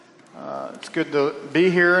It's good to be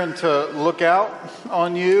here and to look out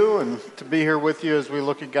on you and to be here with you as we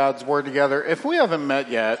look at God's Word together. If we haven't met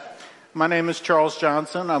yet, my name is Charles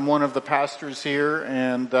Johnson. I'm one of the pastors here,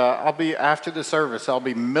 and I'll be, after the service, I'll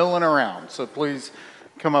be milling around. So please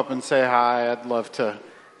come up and say hi. I'd love to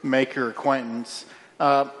make your acquaintance.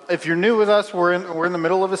 If you're new with us, we're in the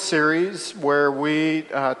middle of a series where we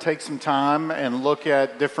take some time and look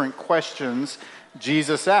at different questions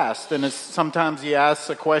Jesus asked. And sometimes he asks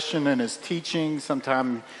a question in his teaching,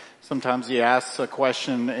 sometimes he asks a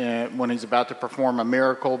question when he's about to perform a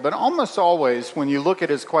miracle. But almost always, when you look at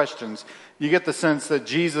his questions, you get the sense that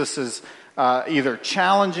Jesus is either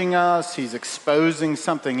challenging us, he's exposing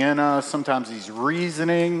something in us, sometimes he's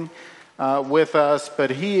reasoning with us, but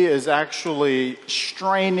he is actually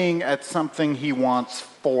straining at something he wants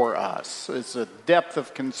for us. It's a depth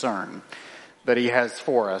of concern that he has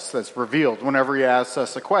for us that's revealed whenever he asks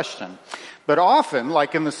us a question. But often,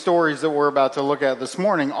 like in the stories that we're about to look at this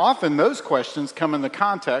morning, often those questions come in the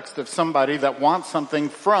context of somebody that wants something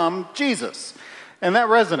from Jesus. And that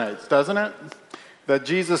resonates, doesn't it? That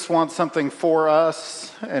Jesus wants something for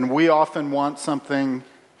us, and we often want something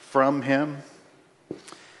from him.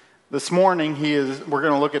 This morning, we're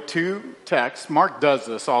going to look at two texts. Mark does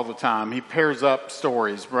this all the time. He pairs up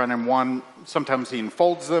stories, running one. Sometimes he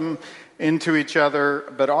unfolds them into each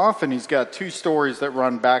other, but often he's got two stories that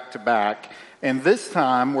run back to back. And this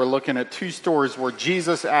time, we're looking at two stories where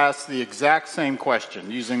Jesus asks the exact same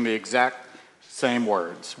question, using the exact same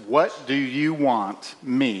words. What do you want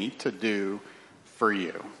me to do for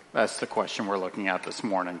you? That's the question we're looking at this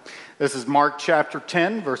morning. This is Mark chapter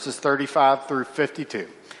 10, verses 35 through 52.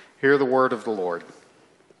 Hear the word of the Lord.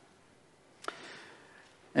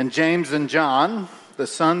 And James and John, the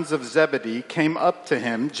sons of Zebedee, came up to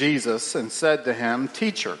him, Jesus, and said to him,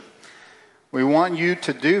 "Teacher, we want you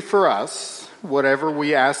to do for us whatever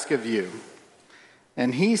we ask of you."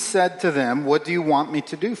 And he said to them, "What do you want me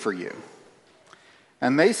to do for you?"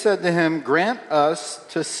 And they said to him, "Grant us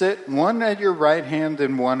to sit one at your right hand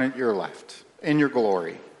and one at your left, in your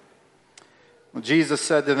glory." Well, Jesus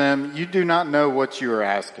said to them, "You do not know what you are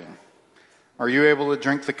asking. Are you able to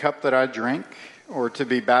drink the cup that I drink, or to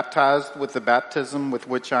be baptized with the baptism with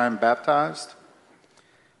which I am baptized?"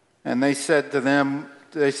 And they said to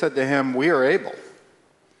him, "We are able."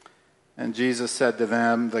 And Jesus said to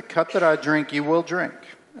them, "The cup that I drink you will drink,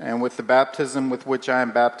 and with the baptism with which I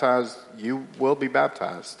am baptized you will be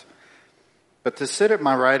baptized. But to sit at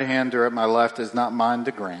my right hand or at my left is not mine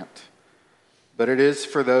to grant, but it is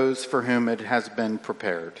for those for whom it has been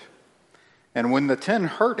prepared." And when the 10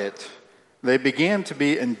 heard it, they began to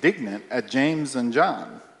be indignant at James and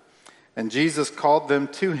John. And Jesus called them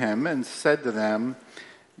to him and said to them,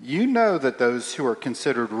 "You know that those who are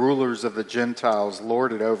considered rulers of the Gentiles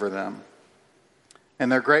lord it over them,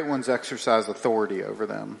 and their great ones exercise authority over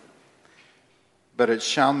them. But it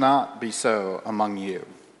shall not be so among you.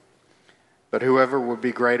 But whoever would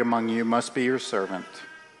be great among you must be your servant,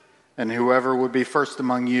 and whoever would be first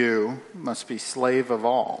among you must be slave of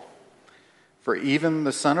all. For even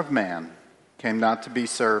the Son of Man came not to be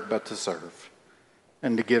served, but to serve,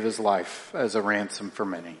 and to give his life as a ransom for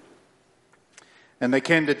many." And they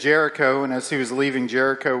came to Jericho, and as he was leaving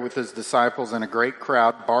Jericho with his disciples and a great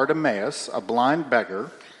crowd, Bartimaeus, a blind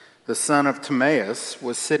beggar, the son of Timaeus,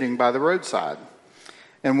 was sitting by the roadside.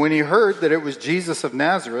 And when he heard that it was Jesus of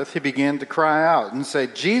Nazareth, he began to cry out and say,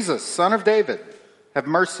 "Jesus, Son of David, have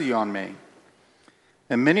mercy on me."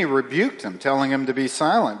 And many rebuked him, telling him to be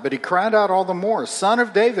silent. But he cried out all the more, "Son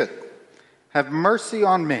of David, have mercy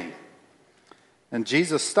on me." And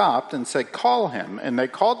Jesus stopped and said, "Call him." And they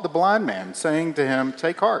called the blind man, saying to him,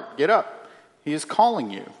 "Take heart, get up. He is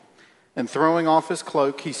calling you." And throwing off his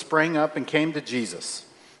cloak, he sprang up and came to Jesus.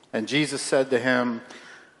 And Jesus said to him,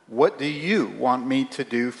 "What do you want me to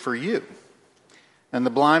do for you?" And the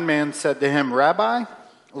blind man said to him, "Rabbi,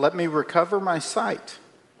 let me recover my sight."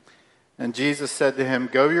 And Jesus said to him,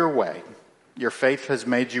 "Go your way. Your faith has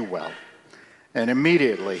made you well." And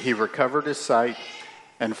immediately he recovered his sight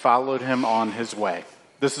and followed him on his way.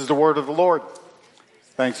 This is the word of the Lord.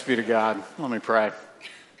 Thanks be to God. Let me pray.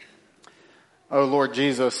 Oh Lord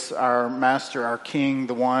Jesus, our Master, our King,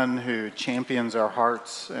 the one who champions our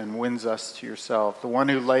hearts and wins us to yourself, the one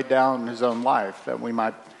who laid down his own life that we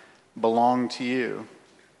might belong to you.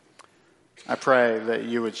 I pray that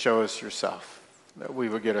you would show us yourself, that we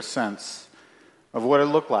would get a sense of what it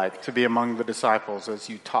looked like to be among the disciples as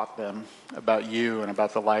you taught them about you and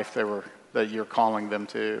about the life that you're calling them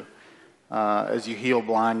to. As you heal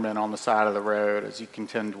blind men on the side of the road, as you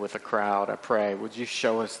contend with a crowd, I pray, would you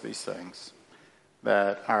show us these things?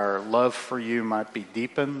 that our love for you might be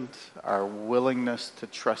deepened, our willingness to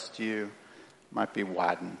trust you might be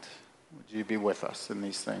widened. Would you be with us in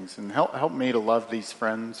these things? And help me to love these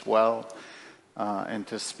friends well and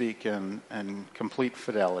to speak in complete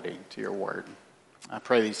fidelity to your word. I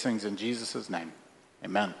pray these things in Jesus' name.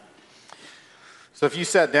 Amen. So if you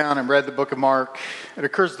sat down and read the book of Mark, it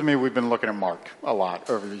occurs to me we've been looking at Mark a lot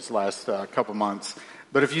over these last couple months.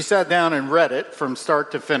 But if you sat down and read it from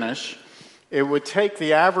start to finish, it would take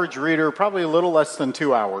the average reader probably a little less than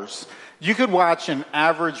 2 hours. You could watch an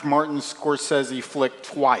average Martin Scorsese flick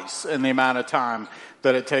twice in the amount of time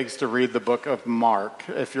that it takes to read the book of Mark.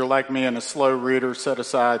 If you're like me and a slow reader, set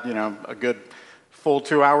aside, a good full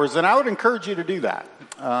 2 hours, and I would encourage you to do that.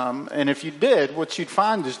 And if you did, what you'd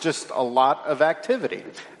find is just a lot of activity.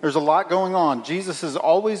 There's a lot going on. Jesus is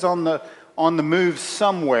always on the move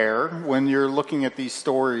somewhere when you're looking at these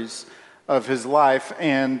stories of his life.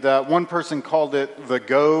 And one person called it the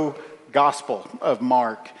go gospel of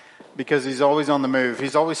Mark because he's always on the move.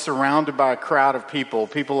 He's always surrounded by a crowd of people.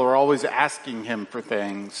 People are always asking him for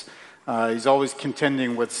things. He's always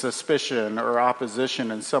contending with suspicion or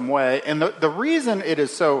opposition in some way. And the reason it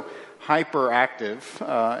is so hyperactive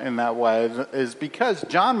in that way is because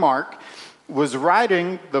John Mark was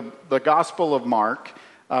writing the Gospel of Mark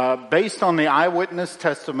based on the eyewitness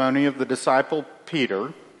testimony of the disciple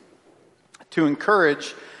Peter to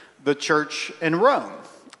encourage the church in Rome.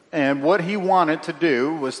 And what he wanted to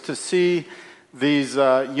do was to see these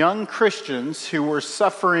young Christians who were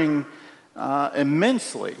suffering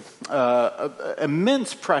immensely,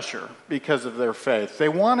 immense pressure because of their faith. He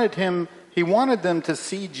wanted them to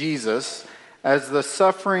see Jesus as the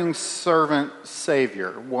suffering servant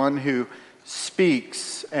Savior, one who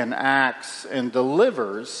speaks and acts and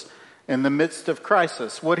delivers in the midst of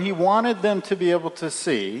crisis. What he wanted them to be able to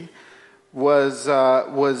see was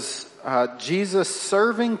Jesus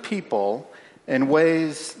serving people in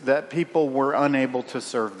ways that people were unable to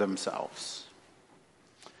serve themselves.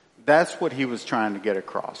 That's what he was trying to get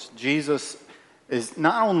across. Jesus is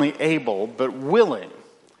not only able, but willing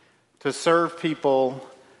to serve people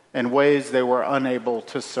in ways they were unable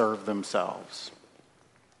to serve themselves.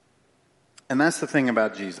 And that's the thing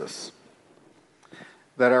about Jesus,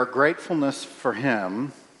 that our gratefulness for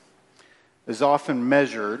him is often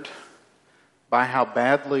measured by how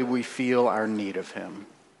badly we feel our need of him.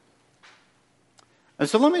 And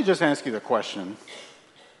so let me just ask you the question.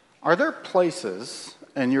 Are there places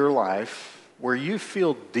in your life where you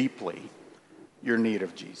feel deeply your need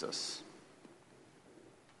of Jesus?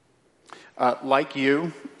 Like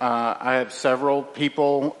you, I have several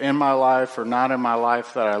people in my life or not in my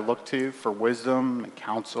life that I look to for wisdom and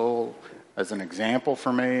counsel as an example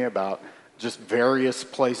for me about just various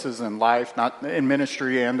places in life, not in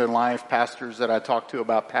ministry and in life, pastors that I talk to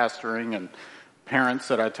about pastoring and parents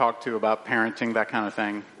that I talk to about parenting, that kind of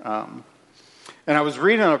thing. And I was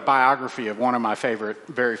reading a biography of one of my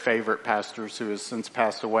very favorite pastors who has since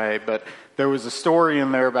passed away, but there was a story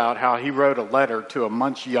in there about how he wrote a letter to a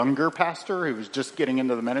much younger pastor who was just getting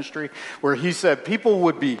into the ministry, where he said people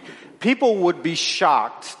would be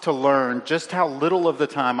shocked to learn just how little of the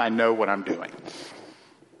time I know what I'm doing.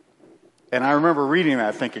 And I remember reading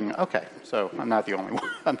that thinking, okay, so I'm not the only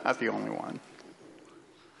one.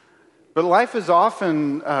 But life is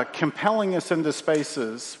often compelling us into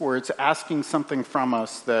spaces where it's asking something from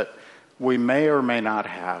us that we may or may not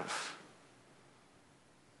have.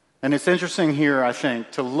 And it's interesting here, I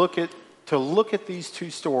think, to look at these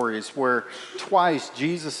two stories where twice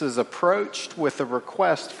Jesus is approached with a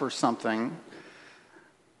request for something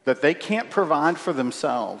that they can't provide for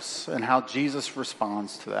themselves and how Jesus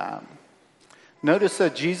responds to that. Notice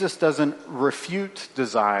that Jesus doesn't refute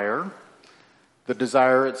desire, the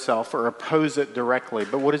desire itself, or oppose it directly.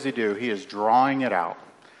 But what does he do? He is drawing it out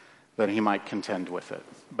that he might contend with it,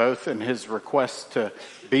 both in his request to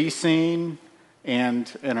be seen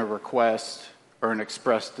and in a request or an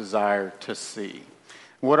expressed desire to see.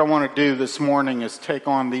 What I want to do this morning is take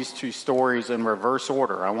on these two stories in reverse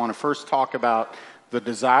order. I want to first talk about the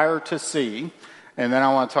desire to see, and then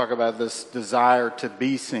I want to talk about this desire to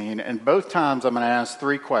be seen. And both times I'm going to ask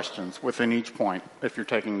three questions within each point, if you're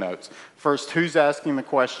taking notes. First, who's asking the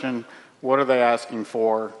question? What are they asking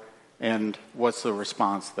for? And what's the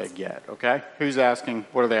response they get? Okay? Who's asking?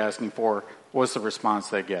 What are they asking for? What's the response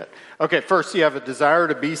they get? Okay, first you have a desire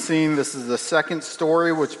to be seen. This is the second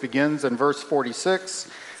story, which begins in verse 46.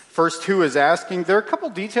 First, who is asking? There are a couple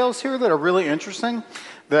details here that are really interesting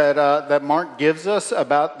that Mark gives us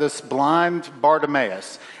about this blind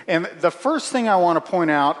Bartimaeus. And the first thing I want to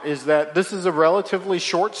point out is that this is a relatively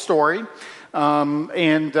short story,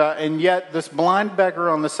 And yet this blind beggar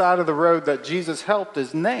on the side of the road that Jesus helped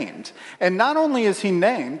is named. And not only is he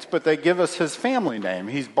named, but they give us his family name.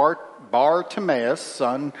 He's Bartimaeus,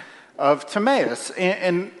 son of Timaeus.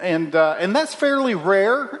 And that's fairly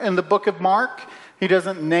rare in the book of Mark. He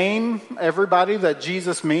doesn't name everybody that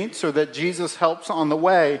Jesus meets or that Jesus helps on the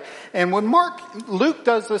way. And when Luke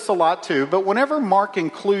does this a lot too, but whenever Mark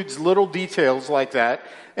includes little details like that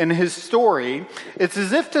in his story, it's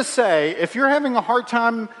as if to say, if you're having a hard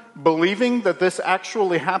time believing that this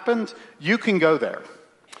actually happened, you can go there.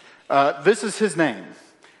 This is his name.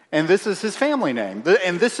 And this is his family name.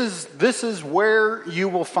 And this is where you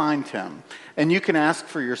will find him. And you can ask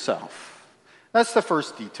for yourself. That's the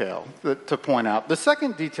first detail to point out. The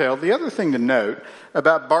second detail, the other thing to note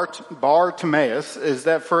about Bartimaeus is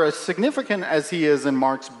that for as significant as he is in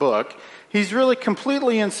Mark's book, he's really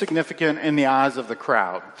completely insignificant in the eyes of the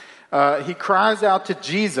crowd. He cries out to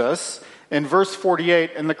Jesus in verse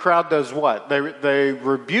 48, and the crowd does what? They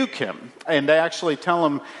rebuke him, and they actually tell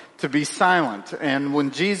him to be silent. And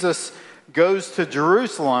when Jesus goes to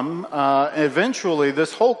Jerusalem, eventually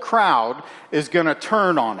this whole crowd is going to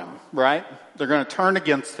turn on him, right? They're going to turn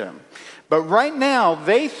against him. But right now,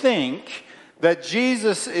 they think that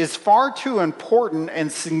Jesus is far too important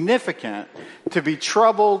and significant to be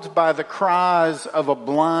troubled by the cries of a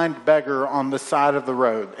blind beggar on the side of the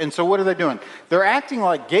road. And so what are they doing? They're acting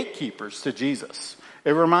like gatekeepers to Jesus.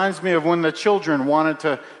 It reminds me of when the children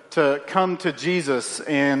wanted to come to Jesus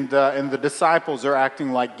and the disciples are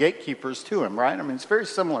acting like gatekeepers to him, right? I mean, it's very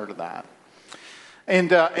similar to that.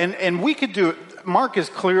 And we could do it. Mark is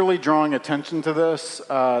clearly drawing attention to this,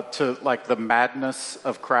 to like the madness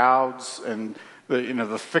of crowds and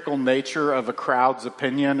the fickle nature of a crowd's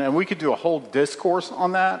opinion. And we could do a whole discourse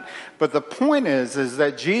on that. But the point is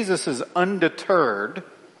that Jesus is undeterred.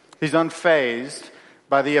 He's unfazed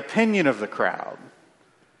by the opinion of the crowd.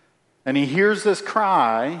 And he hears this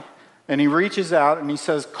cry and he reaches out and he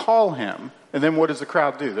says, call him. And then what does the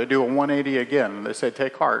crowd do? They do a 180 again. They say,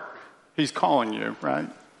 take heart. He's calling you, right?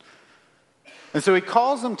 And so he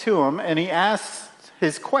calls them to him and he asks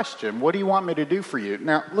his question, what do you want me to do for you?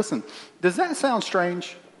 Now, listen, does that sound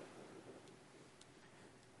strange?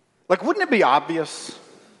 Like, wouldn't it be obvious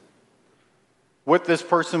what this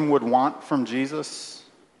person would want from Jesus?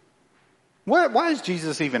 Why is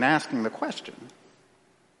Jesus even asking the question?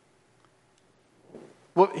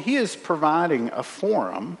 Well, he is providing a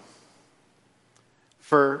forum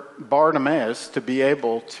for Bartimaeus to be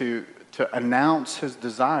able to announce his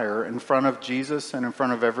desire in front of Jesus and in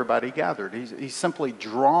front of everybody gathered. He's simply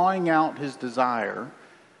drawing out his desire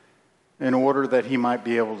in order that he might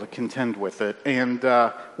be able to contend with it. And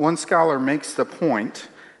one scholar makes the point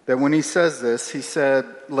that when he says this, he said,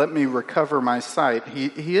 let me recover my sight.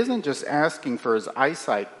 He isn't just asking for his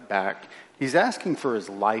eyesight back. He's asking for his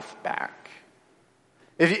life back.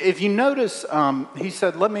 If you notice, he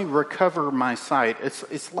said, let me recover my sight.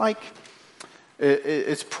 It's like,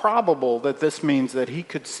 it's probable that this means that he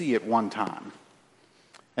could see at one time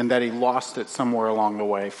and that he lost it somewhere along the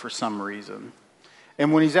way for some reason.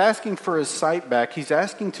 And when he's asking for his sight back, he's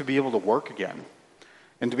asking to be able to work again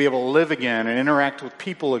and to be able to live again and interact with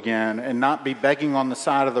people again and not be begging on the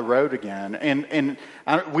side of the road again. And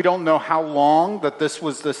we don't know how long that this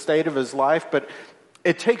was the state of his life, but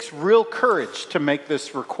it takes real courage to make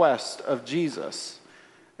this request of Jesus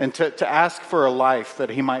and to ask for a life that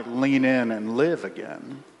he might lean in and live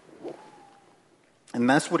again. And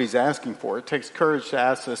that's what he's asking for. It takes courage to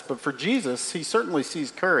ask this. But for Jesus, he certainly sees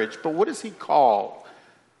courage. But what does he call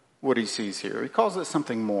what he sees here? He calls it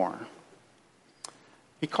something more.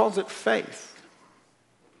 He calls it faith.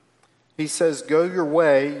 He says, go your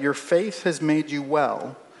way. Your faith has made you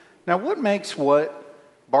well. Now, what makes what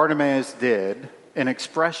Bartimaeus did an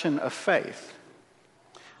expression of faith?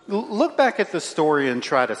 Look back at the story and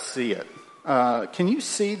try to see it. Can you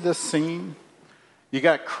see this scene? You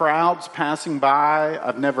got crowds passing by.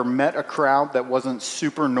 I've never met a crowd that wasn't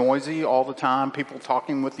super noisy all the time. People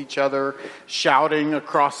talking with each other, shouting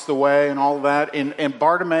across the way and all that. And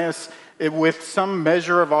Bartimaeus, with some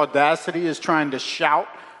measure of audacity, is trying to shout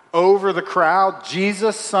over the crowd,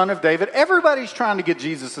 Jesus, son of David. Everybody's trying to get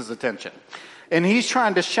Jesus' attention. And he's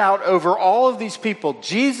trying to shout over all of these people,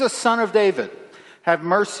 Jesus, son of David, have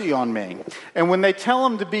mercy on me. And when they tell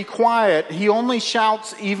him to be quiet, he only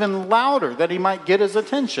shouts even louder that he might get his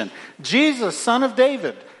attention. Jesus, son of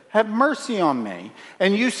David, have mercy on me.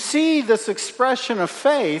 And you see this expression of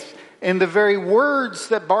faith in the very words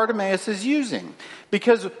that Bartimaeus is using.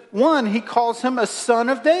 Because one, he calls him a son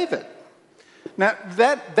of David. Now,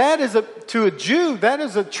 that is to a Jew, that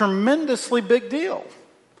is a tremendously big deal.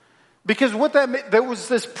 Because there was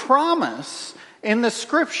this promise in the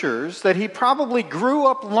scriptures that he probably grew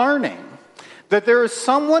up learning, that there is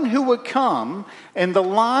someone who would come in the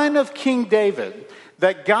line of King David,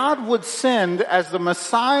 that God would send as the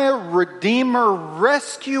Messiah, Redeemer,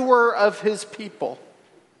 rescuer of his people.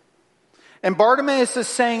 And Bartimaeus is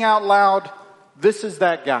saying out loud, this is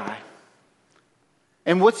that guy.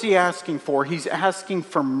 And what's he asking for? He's asking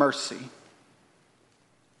for mercy.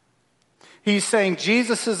 He's saying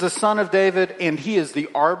Jesus is the Son of David, and he is the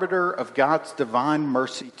arbiter of God's divine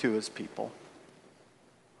mercy to his people.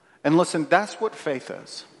 And listen, that's what faith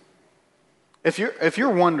is. If you're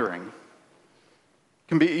wondering, it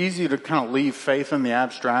can be easy to kind of leave faith in the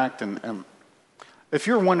abstract. And if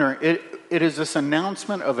you're wondering, it is this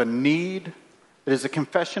announcement of a need. It is a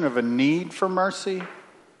confession of a need for mercy.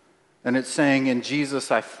 And it's saying, in Jesus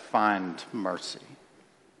I find mercy.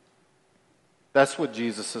 That's what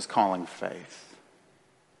Jesus is calling faith.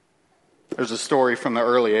 There's a story from the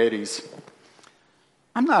early 80s.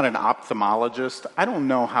 I'm not an ophthalmologist. I don't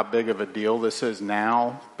know how big of a deal this is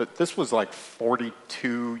now, but this was like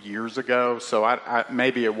 42 years ago, so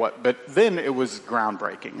maybe it was, but then it was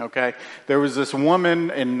groundbreaking, okay? There was this woman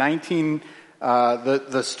in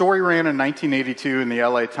the story ran in 1982 in the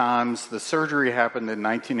LA Times. The surgery happened in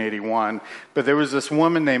 1981, but there was this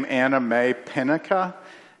woman named Anna Mae Pinnica,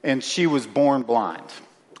 and she was born blind.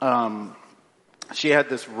 She had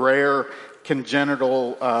this rare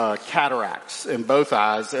congenital cataracts in both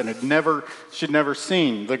eyes, and she'd never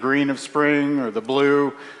seen the green of spring or the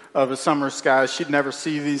blue of a summer sky. She'd never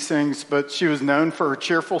see these things, but she was known for her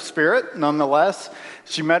cheerful spirit nonetheless.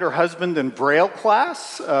 She met her husband in Braille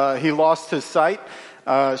class. He lost his sight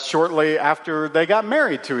shortly after they got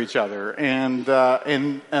married to each other. And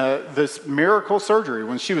in this miracle surgery,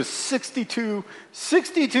 when she was 62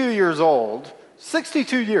 years old,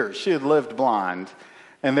 62 years she had lived blind.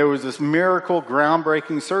 And there was this miracle,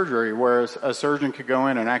 groundbreaking surgery where a surgeon could go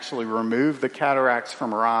in and actually remove the cataracts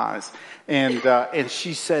from her eyes. And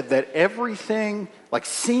she said that everything, like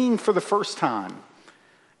seeing for the first time,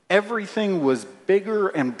 everything was bigger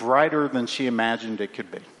and brighter than she imagined it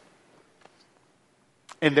could be.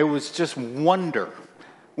 And there was just wonder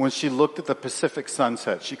when she looked at the Pacific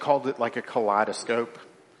sunset. She called it like a kaleidoscope.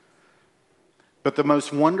 But the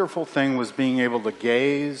most wonderful thing was being able to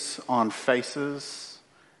gaze on faces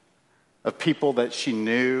of people that she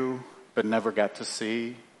knew but never got to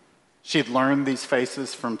see. She had learned these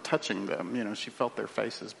faces from touching them. You know, she felt their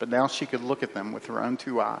faces. But now she could look at them with her own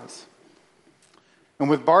two eyes. And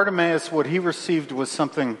with Bartimaeus, what he received was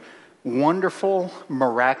something wonderful,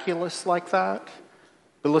 miraculous like that.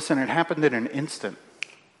 But listen, it happened in an instant.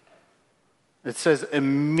 It says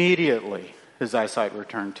immediately his eyesight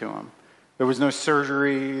returned to him. There was no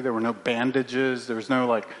surgery. There were no bandages. There was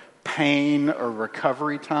no pain or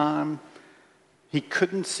recovery time. He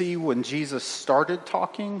couldn't see when Jesus started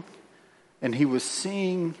talking, and he was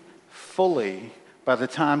seeing fully by the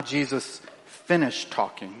time Jesus finished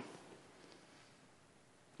talking.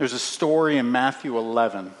 There's a story in Matthew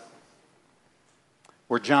 11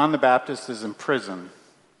 where John the Baptist is in prison,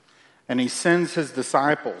 and he sends his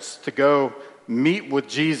disciples to go meet with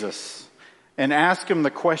Jesus and ask him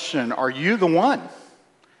the question, are you the one?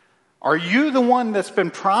 Are you the one that's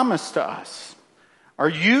been promised to us? Are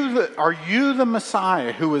you the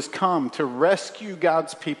Messiah who has come to rescue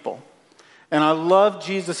God's people? And I love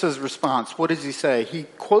Jesus' response. What does he say? He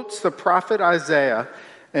quotes the prophet Isaiah,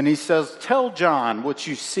 and he says, tell John what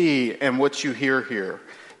you see and what you hear here.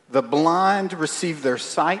 The blind receive their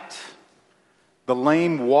sight, the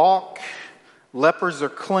lame walk, lepers are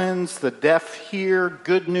cleansed, the deaf hear,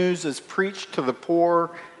 good news is preached to the poor,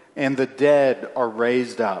 and the dead are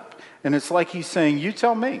raised up. And it's like he's saying, you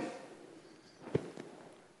tell me.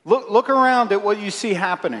 Look around at what you see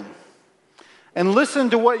happening. And listen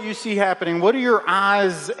to what you see happening. What are your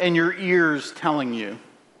eyes and your ears telling you?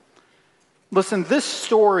 Listen, this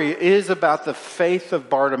story is about the faith of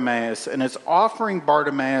Bartimaeus, and it's offering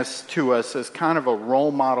Bartimaeus to us as kind of a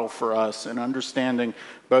role model for us in understanding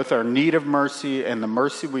both our need of mercy and the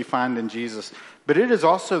mercy we find in Jesus. But it is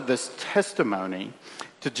also this testimony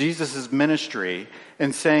to Jesus' ministry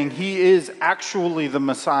and saying he is actually the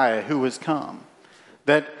Messiah who has come.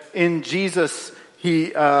 That in Jesus,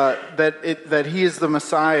 that he is the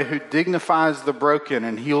Messiah who dignifies the broken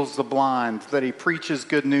and heals the blind, that he preaches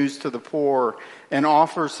good news to the poor and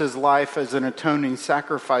offers his life as an atoning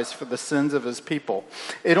sacrifice for the sins of his people.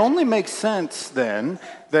 It only makes sense then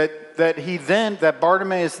that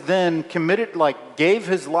Bartimaeus then gave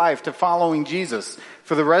his life to following Jesus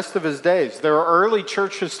for the rest of his days. There are early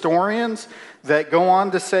church historians that go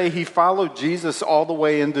on to say he followed Jesus all the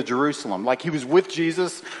way into Jerusalem. Like he was with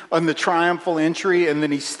Jesus on the triumphal entry, and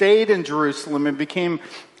then he stayed in Jerusalem and became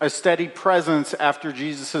a steady presence after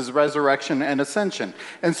Jesus' resurrection and ascension.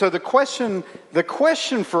 And so the question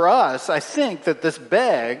for us, I think, that this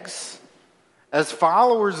begs as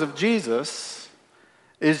followers of Jesus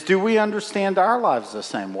is, do we understand our lives the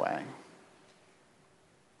same way?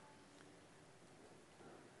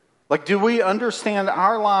 Like, do we understand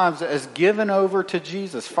our lives as given over to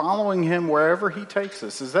Jesus, following him wherever he takes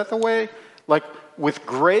us? Is that the way, like, with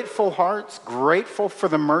grateful hearts, grateful for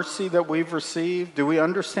the mercy that we've received? Do we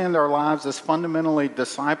understand our lives as fundamentally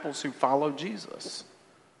disciples who follow Jesus?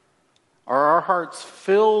 Are our hearts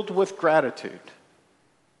filled with gratitude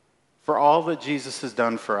for all that Jesus has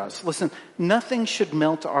done for us? Listen, nothing should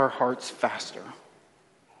melt our hearts faster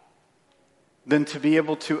than to be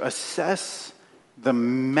able to assess the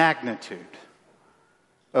magnitude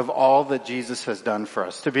of all that Jesus has done for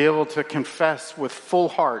us. To be able to confess with full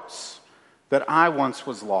hearts that I once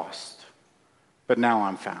was lost, but now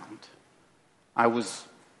I'm found. I was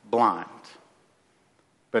blind,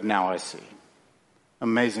 but now I see.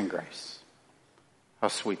 Amazing grace. How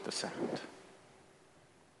sweet the sound.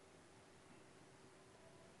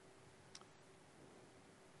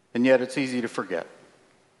 And yet it's easy to forget,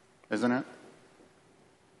 isn't it?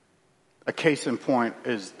 A case in point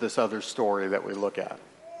is this other story that we look at.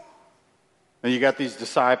 And you got these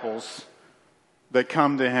disciples that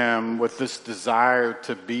come to him with this desire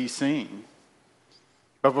to be seen.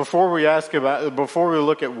 But before we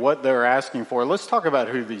look at what they're asking for, let's talk about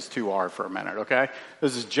who these two are for a minute, okay?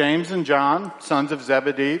 This is James and John, sons of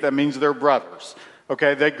Zebedee. That means they're brothers.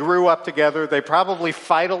 Okay, they grew up together. They probably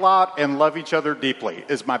fight a lot and love each other deeply,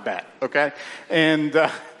 is my bet, okay? And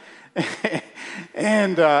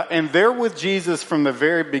they're with Jesus from the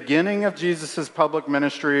very beginning of Jesus' public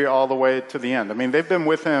ministry all the way to the end. I mean, they've been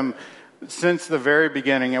with him since the very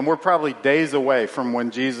beginning, and we're probably days away from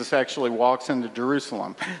when Jesus actually walks into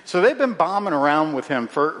Jerusalem. So they've been bombing around with him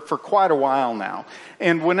for quite a while now.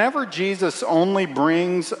 And whenever Jesus only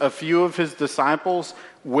brings a few of his disciples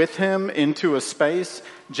with him into a space,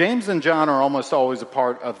 James and John are almost always a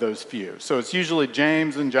part of those few. So it's usually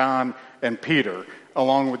James and John and Peter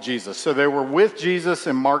along with Jesus. So they were with Jesus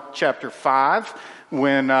in Mark chapter 5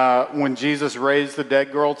 when Jesus raised the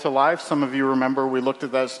dead girl to life. Some of you remember we looked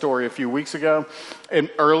at that story a few weeks ago. And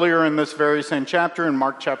earlier in this very same chapter, in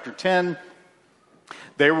Mark chapter 10,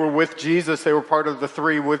 they were with Jesus. They were part of the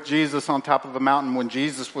three with Jesus on top of the mountain when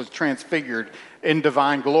Jesus was transfigured in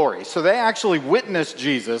divine glory. So they actually witnessed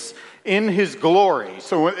Jesus in his glory.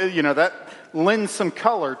 So, that lends some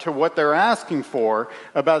color to what they're asking for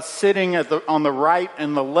about sitting on the right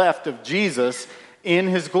and the left of Jesus in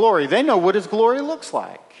his glory. They know what his glory looks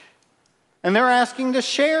like. And they're asking to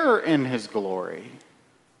share in his glory.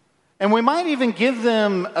 And we might even give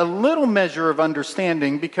them a little measure of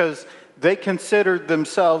understanding because they considered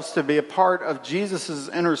themselves to be a part of Jesus'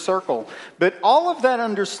 inner circle. But all of that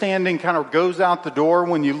understanding kind of goes out the door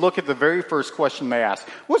when you look at the very first question they ask.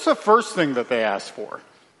 What's the first thing that they asked for?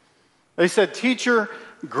 They said, "Teacher,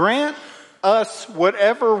 grant us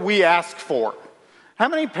whatever we ask for." How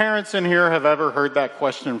many parents in here have ever heard that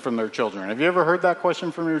question from their children? Have you ever heard that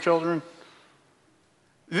question from your children?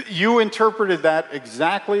 You interpreted that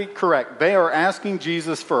exactly correct. They are asking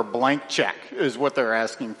Jesus for a blank check, is what they're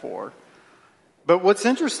asking for. But what's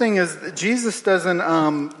interesting is that Jesus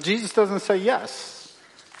doesn't say yes,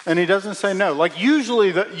 and he doesn't say no. Like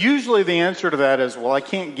usually the answer to that is, well, I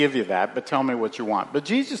can't give you that, but tell me what you want. But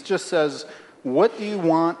Jesus just says, what do you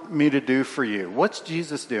want me to do for you? What's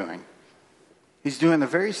Jesus doing? He's doing the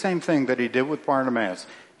very same thing that he did with Bartimaeus.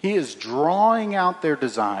 He is drawing out their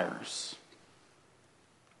desires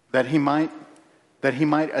that he might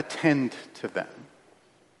attend to them.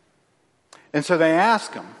 And so they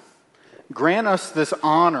ask him, grant us this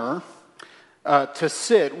honor to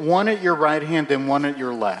sit one at your right hand and one at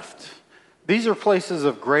your left. These are places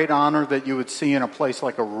of great honor that you would see in a place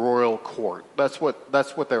like a royal court. That's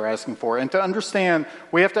what they're asking for. And to understand,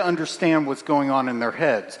 we have to understand what's going on in their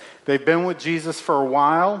heads. They've been with Jesus for a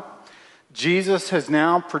while. Jesus has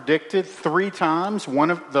now predicted 3 times.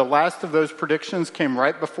 One of the last of those predictions came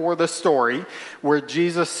right before this story, where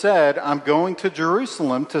Jesus said, I'm going to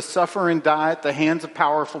Jerusalem to suffer and die at the hands of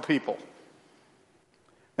powerful people.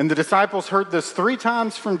 And the disciples heard this 3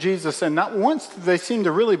 times from Jesus, and not once did they seem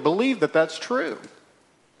to really believe that that's true.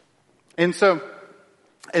 And so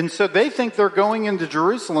they think they're going into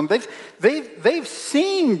Jerusalem. They've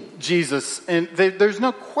seen Jesus, and there's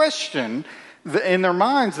no question in their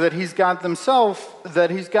minds that he's God himself.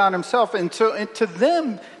 And to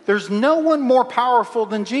them, there's no one more powerful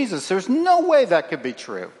than Jesus. There's no way that could be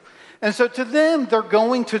true. And so to them, they're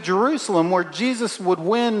going to Jerusalem where Jesus would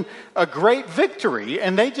win a great victory.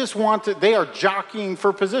 And they are jockeying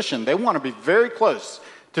for position. They want to be very close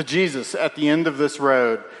to Jesus at the end of this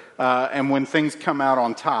road and when things come out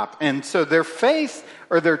on top. And so their faith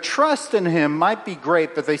or their trust in him might be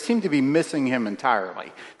great, but they seem to be missing him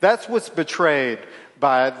entirely. That's what's betrayed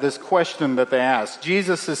by this question that they ask.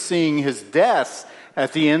 Jesus is seeing his death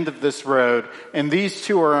at the end of this road, and these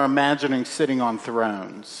two are imagining sitting on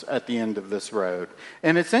thrones at the end of this road.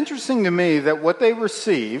 And it's interesting to me that what they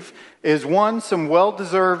receive is, one, some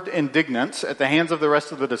well-deserved indignance at the hands of the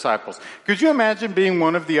rest of the disciples. Could you imagine being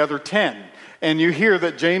one of the other 10, and you hear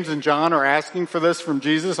that James and John are asking for this from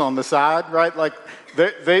Jesus on the side, right? Like,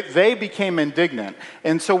 they became indignant.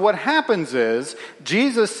 And so what happens is,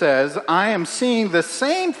 Jesus says, I am seeing the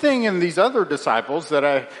same thing in these other disciples that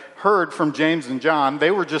I heard from James and John.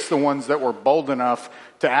 They were just the ones that were bold enough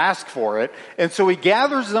to ask for it. And so he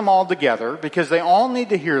gathers them all together because they all need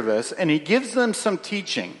to hear this, and he gives them some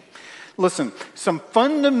teaching. Listen, some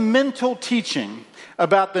fundamental teaching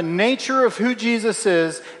about the nature of who Jesus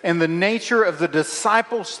is and the nature of the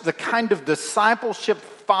disciples, the kind of discipleship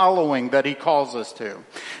following that he calls us to.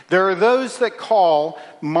 There are those that call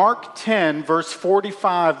Mark 10, verse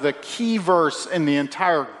 45, the key verse in the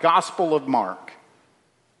entire Gospel of Mark.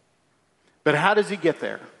 But how does he get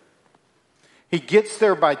there? He gets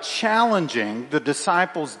there by challenging the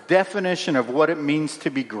disciples' definition of what it means to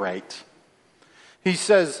be great. He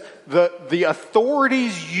says, the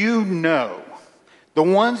authorities you know, the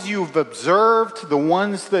ones you've observed, the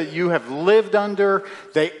ones that you have lived under,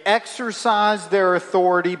 they exercise their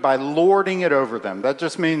authority by lording it over them. That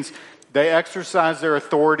just means they exercise their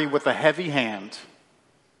authority with a heavy hand.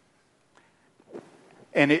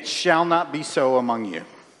 And it shall not be so among you.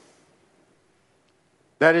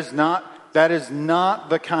 That is not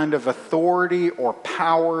the kind of authority or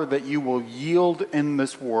power that you will yield in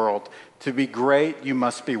this world. To be great, you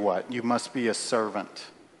must be what? You must be a servant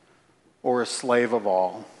or a slave of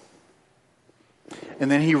all.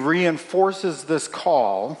 And then he reinforces this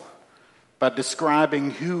call by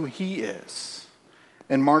describing who he is.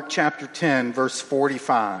 In Mark chapter 10, verse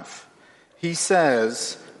 45, he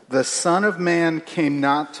says, the Son of Man came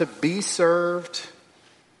not to be served,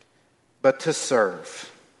 but to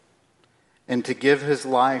serve, and to give his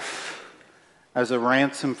life as a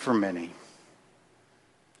ransom for many.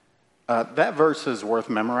 That verse is worth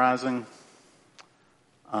memorizing.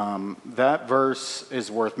 That verse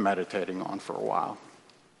is worth meditating on for a while.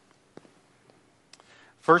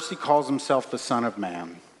 First, he calls himself the Son of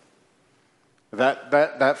Man.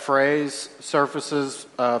 That phrase surfaces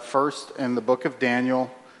first in the book of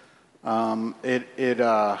Daniel.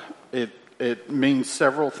 It means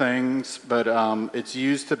several things, but it's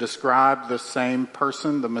used to describe the same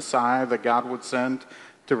person, the Messiah that God would send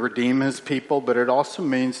to redeem his people, but it also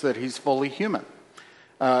means that he's fully human.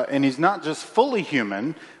 And he's not just fully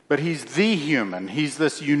human, but he's the human. He's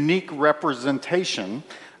this unique representation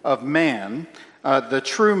of man, the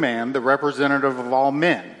true man, the representative of all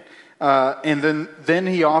men. And then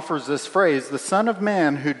he offers this phrase, the Son of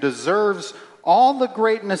Man who deserves all the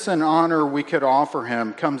greatness and honor we could offer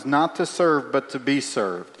him comes not to serve, but to be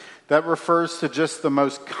served. That refers to just the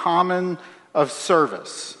most common of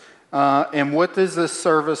service. And what does this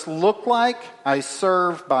service look like? I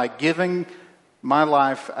serve by giving my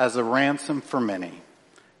life as a ransom for many.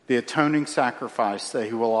 The atoning sacrifice that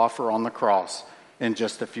he will offer on the cross in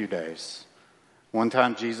just a few days. One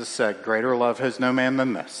time Jesus said, greater love has no man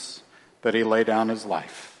than this, that he lay down his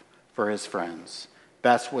life for his friends.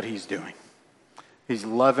 That's what he's doing. He's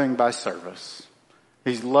loving by service.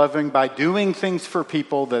 He's loving by doing things for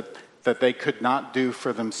people that they could not do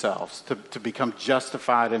for themselves, to become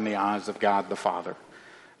justified in the eyes of God the Father.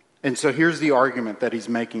 And so here's the argument that he's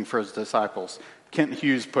making for his disciples. Kent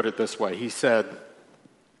Hughes put it this way. He said,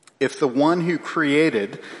 if the one who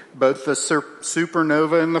created both the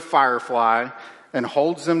supernova and the firefly and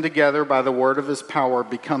holds them together by the word of his power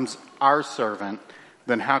becomes our servant,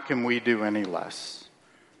 then how can we do any less?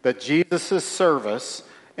 That Jesus' service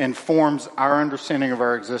informs our understanding of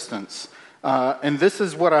our existence. And this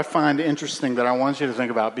is what I find interesting that I want you to think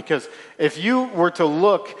about. Because if you were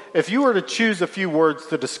to choose a few words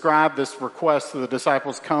to describe this request that the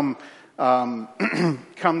disciples come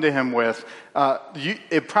to him with,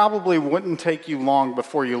 it probably wouldn't take you long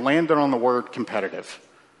before you landed on the word competitive.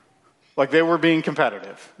 Like they were being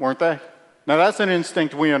competitive, weren't they? Now that's an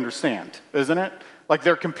instinct we understand, isn't it? Like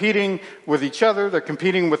they're competing with each other. They're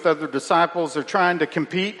competing with other disciples. They're trying to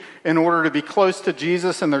compete in order to be close to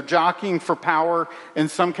Jesus, and they're jockeying for power in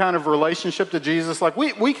some kind of relationship to Jesus. Like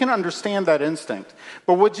we can understand that instinct.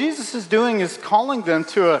 But what Jesus is doing is calling them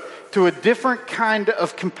to a different kind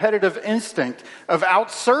of competitive instinct of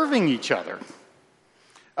outserving each other.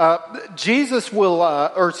 Paul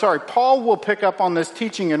will pick up on this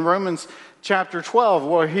teaching in Romans chapter 12,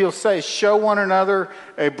 where he'll say, show one another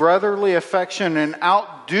a brotherly affection and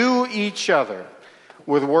outdo each other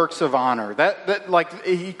with works of honor. That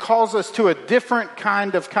he calls us to a different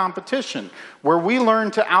kind of competition where we learn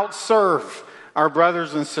to outserve our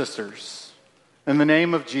brothers and sisters in the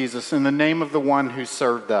name of Jesus, in the name of the one who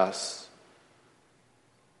served us.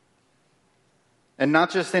 And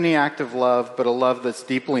not just any act of love, but a love that's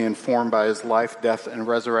deeply informed by his life, death, and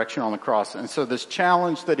resurrection on the cross. And so this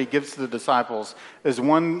challenge that he gives to the disciples is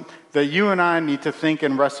one that you and I need to think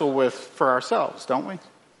and wrestle with for ourselves, don't we?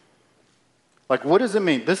 Like, what does it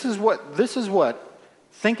mean? This is what,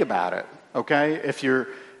 think about it, okay? If you're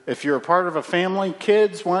a part of a family,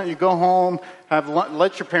 kids, why don't you go home,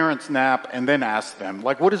 let your parents nap, and then ask them,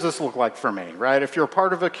 like, what does this look like for me, right? If you're a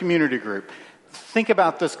part of a community group, think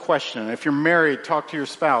about this question. If you're married, talk to your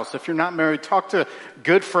spouse. If you're not married, talk to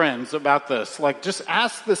good friends about this. Like, just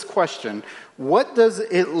ask this question. What does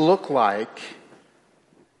it look like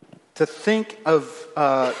to think of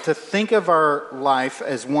our life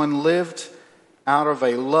as one lived out of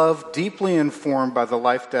a love deeply informed by the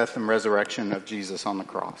life, death, and resurrection of Jesus on the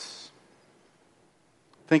cross?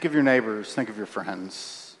 Think of your neighbors. Think of your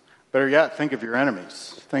friends. Better yet, think of your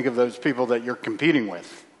enemies. Think of those people that you're competing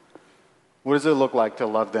with. What does it look like to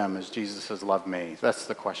love them as Jesus has loved me? That's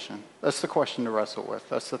the question. That's the question to wrestle with.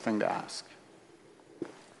 That's the thing to ask.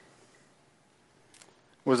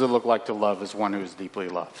 What does it look like to love as one who is deeply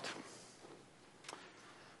loved?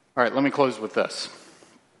 All right, let me close with this.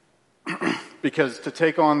 Because to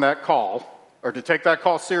take on that call, or to take that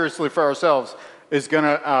call seriously for ourselves, we're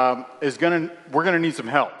gonna need some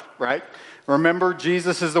help, right? Remember,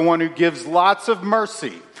 Jesus is the one who gives lots of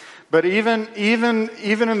mercy. But even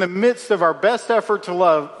in the midst of our best efforts to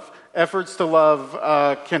love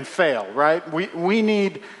can fail, right? We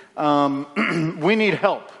need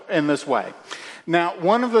help in this way. Now,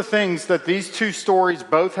 one of the things that these two stories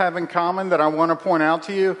both have in common that I want to point out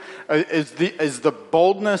to you is the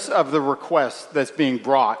boldness of the request that's being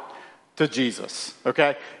brought to Jesus.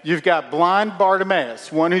 Okay, you've got blind Bartimaeus,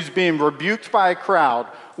 one who's being rebuked by a crowd,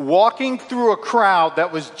 walking through a crowd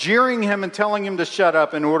that was jeering him and telling him to shut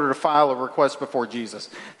up in order to file a request before Jesus.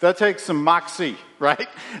 That takes some moxie, right?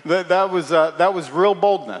 That was real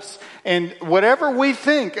boldness. And whatever we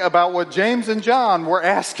think about what James and John were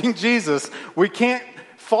asking Jesus, we can't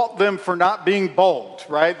fault them for not being bold,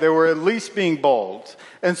 right? They were at least being bold.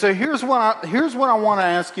 And so here's what I want to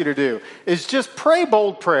ask you to do, is just pray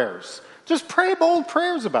bold prayers. Just pray bold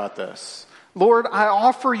prayers about this. Lord, I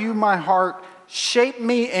offer you my heart. Shape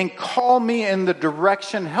me and call me in the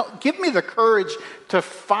direction. Give me the courage to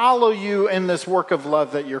follow you in this work of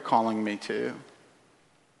love that you're calling me to.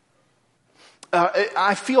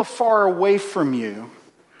 I feel far away from you.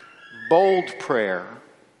 Bold prayer.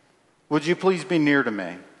 Would you please be near to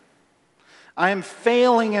me? I am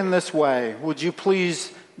failing in this way. Would you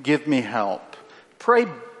please give me help? Pray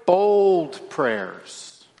bold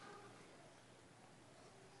prayers.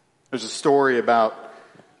 There's a story about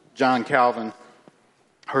John Calvin.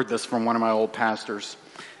 I heard this from one of my old pastors.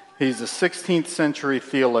 He's a 16th century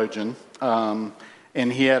theologian, and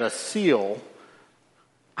he had a seal.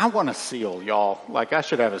 I want a seal, y'all. Like, I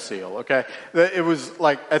should have a seal, okay? It was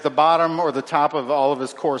like at the bottom or the top of all of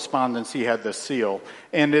his correspondence, he had this seal.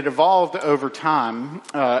 And it evolved over time.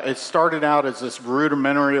 It started out as this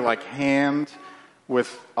rudimentary, like, hand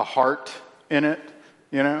with a heart in it,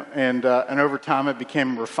 you know? And over time, it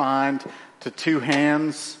became refined to two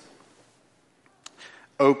hands,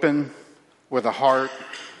 open with a heart,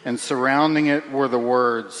 and surrounding it were the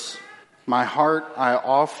words, "My heart I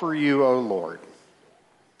offer you, O Lord,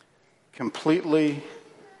 completely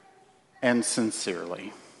and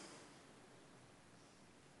sincerely."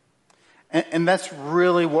 And that's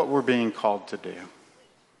really what we're being called to do.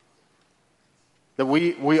 That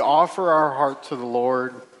we offer our heart to the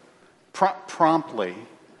Lord promptly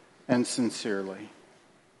and sincerely,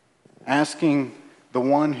 asking the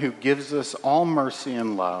one who gives us all mercy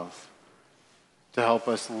and love to help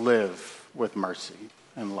us live with mercy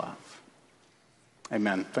and love.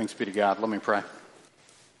 Amen. Thanks be to God. Let me pray.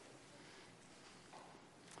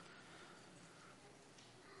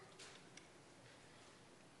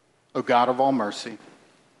 O God of all mercy,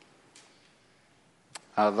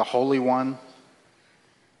 the Holy One,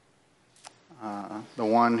 the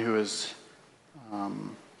one who is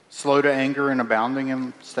slow to anger and abounding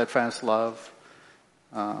in steadfast love,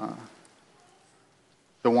 the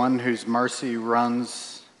one whose mercy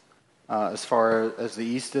runs as far as the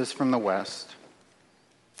east is from the west,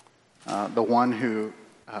 the one who,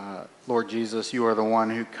 Lord Jesus, you are the one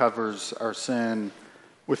who covers our sin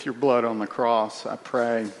with your blood on the cross. I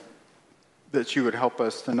pray that you would help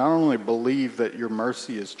us to not only believe that your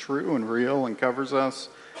mercy is true and real and covers us,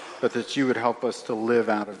 but that you would help us to live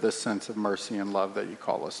out of this sense of mercy and love that you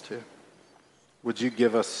call us to. Would you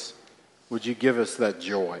give us that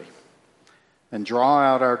joy and draw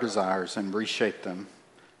out our desires and reshape them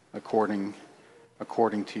according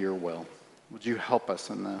to your will? Would you help us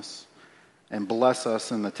in this and bless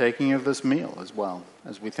us in the taking of this meal as well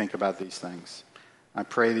as we think about these things? I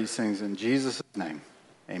pray these things in Jesus' name.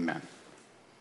 Amen.